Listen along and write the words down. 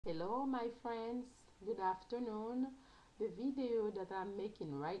Hello my friends, good afternoon. The video that I'm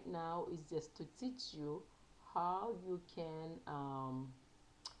making right now is just to teach you how you can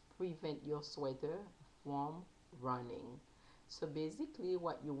prevent your sweater from running. So basically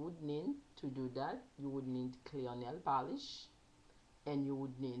what you would need to do that, you would need clear nail polish and you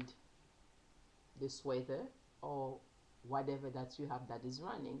would need the sweater or whatever that you have that is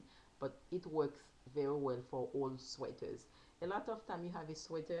running, but it works very well for all sweaters. A lot of time you have a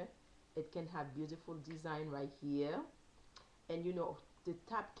sweater, it can have beautiful design right here, and the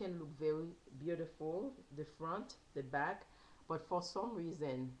top can look very beautiful, the front, the back, but for some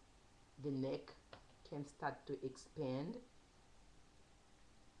reason the neck can start to expand,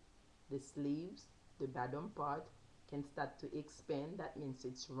 the sleeves, the bottom part can start to expand. That means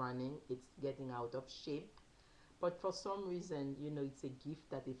it's running, it's getting out of shape. But for some reason, it's a gift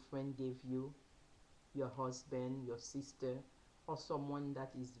that a friend gave you, your husband, your sister, or someone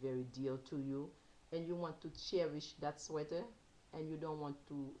that is very dear to you, and you want to cherish that sweater and you don't want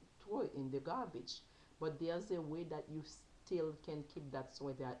to throw it in the garbage. But there's a way that you still can keep that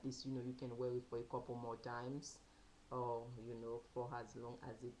sweater, at least you can wear it for a couple more times, or for as long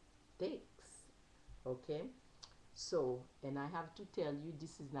as it takes. Okay, so, and I have to tell you,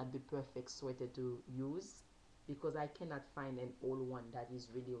 this is not the perfect sweater to use because I cannot find an old one that is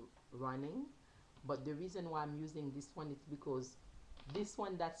really running. But the reason why I'm using this one is because this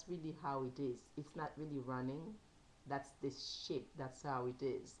one, that's really how it is. It's not really running. That's the shape. That's how it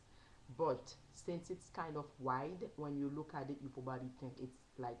is. But since it's kind of wide, when you look at it, you probably think it's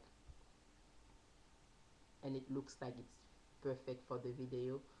like, and it looks like it's perfect for the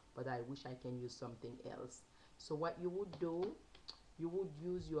video, but I wish I can use something else. So what you would do, you would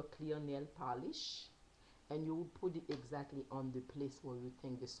use your clear nail polish and you would put it exactly on the place where you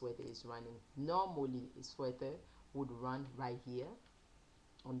think the sweater is running. Normally a sweater would run right here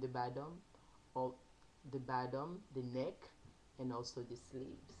on the bottom, or the bottom, the neck, and also the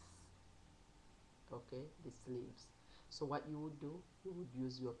sleeves. Okay, the sleeves. So what you would do, you would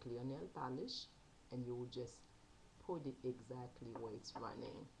use your clear nail polish and you would just put it exactly where it's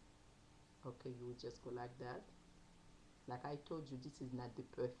running. Okay, you would just go like that. Like I told you, this is not the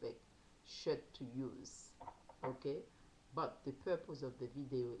perfect shirt to use. Okay, but the purpose of the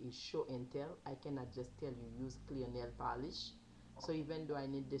video is show and tell. I cannot just tell you use clear nail polish. So even though I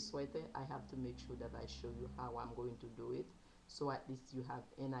need the sweater, I have to make sure that I show you how I'm going to do it, so at least you have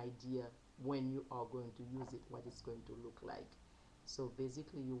an idea when you are going to use it, what it's going to look like. So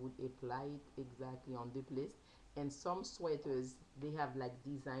basically you would apply it exactly on the place, and some sweaters, they have like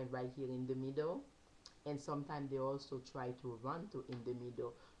design right here in the middle, and sometimes they also try to run to in the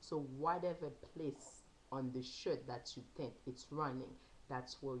middle. So whatever place on the shirt that you think it's running,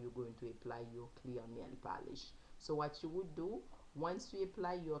 that's where you're going to apply your clear nail polish. So what you would do, once you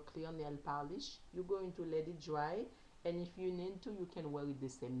apply your clear nail polish, you're going to let it dry, and if you need to, you can wear it the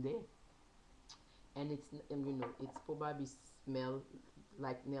same day, and it's probably smell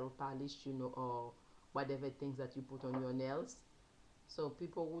like nail polish, or whatever things that you put on your nails. So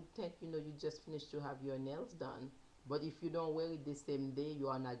people would think, you just finished to have your nails done. But if you don't wear it the same day, you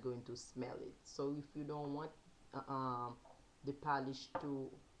are not going to smell it. So if you don't want the polish to,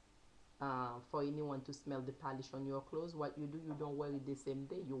 for anyone to smell the polish on your clothes, what you do, you don't wear it the same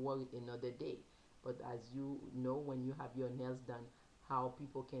day, you wear it another day. But as you know, when you have your nails done, how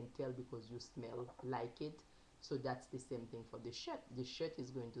people can tell because you smell like it. So that's the same thing for the shirt. The shirt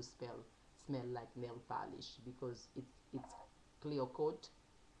is going to smell like nail polish because it's clear coat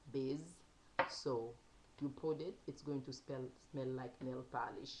base. So you put it, it's going to smell like nail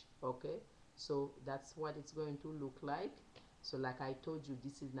polish. Okay, so that's what it's going to look like. So like I told you,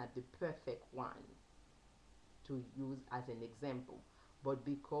 this is not the perfect one to use as an example, but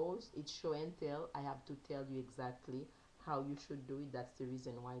because it's show and tell, I have to tell you exactly how you should do it. That's the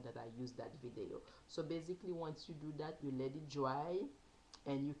reason why that I use that video. So basically once you do that, you let it dry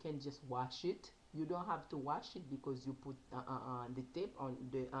and you can just wash it. You don't have to wash it because you put the tape on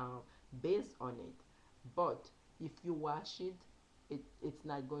the base on it, but if you wash it, it's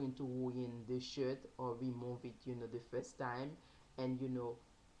not going to ruin the shirt or remove it the first time. And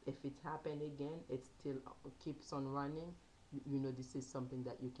if it happen again, it still keeps on running. This is something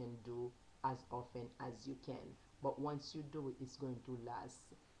that you can do as often as you can, but once you do it, it's going to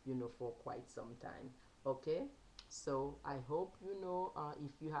last for quite some time. Okay, so I hope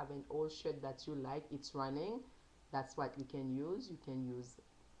if you have an old shirt that you like, it's running, that's what you can use. You can use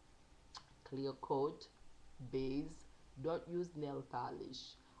clear coat base. Don't use nail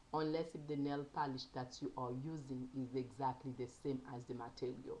polish unless if the nail polish that you are using is exactly the same as the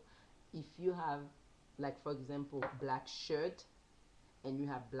material. If you have, like for example, black shirt and you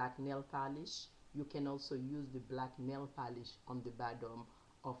have black nail polish, you can also use the black nail polish on the bottom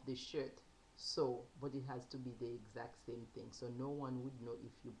of the shirt. So but it has to be the exact same thing, so no one would know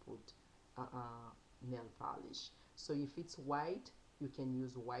if you put nail polish. So if it's white, you can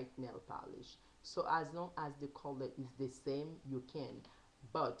use white nail polish. So as long as the color is the same, you can.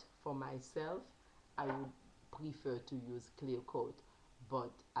 But for myself, I would prefer to use clear coat.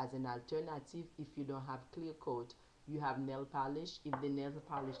 But as an alternative, if you don't have clear coat, you have nail polish. If the nail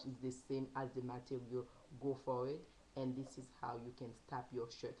polish is the same as the material, go for it. And this is how you can stop your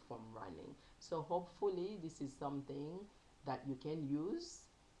shirt from running. So hopefully this is something that you can use,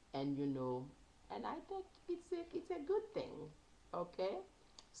 and and I think it's a good thing. Okay,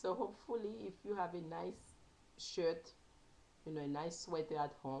 so hopefully if you have a nice shirt, a nice sweater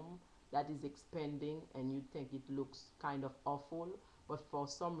at home that is expanding and you think it looks kind of awful, but for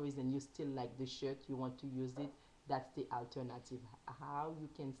some reason you still like the shirt, you want to use it, that's the alternative. How you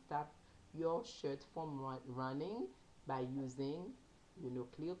can stop your shirt from running by using,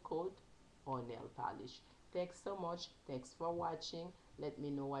 clear coat or nail polish. Thanks so much. Thanks for watching. Let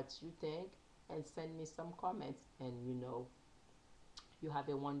me know what you think and send me some comments. And you have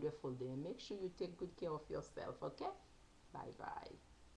a wonderful day. Make sure you take good care of yourself, okay? Bye bye.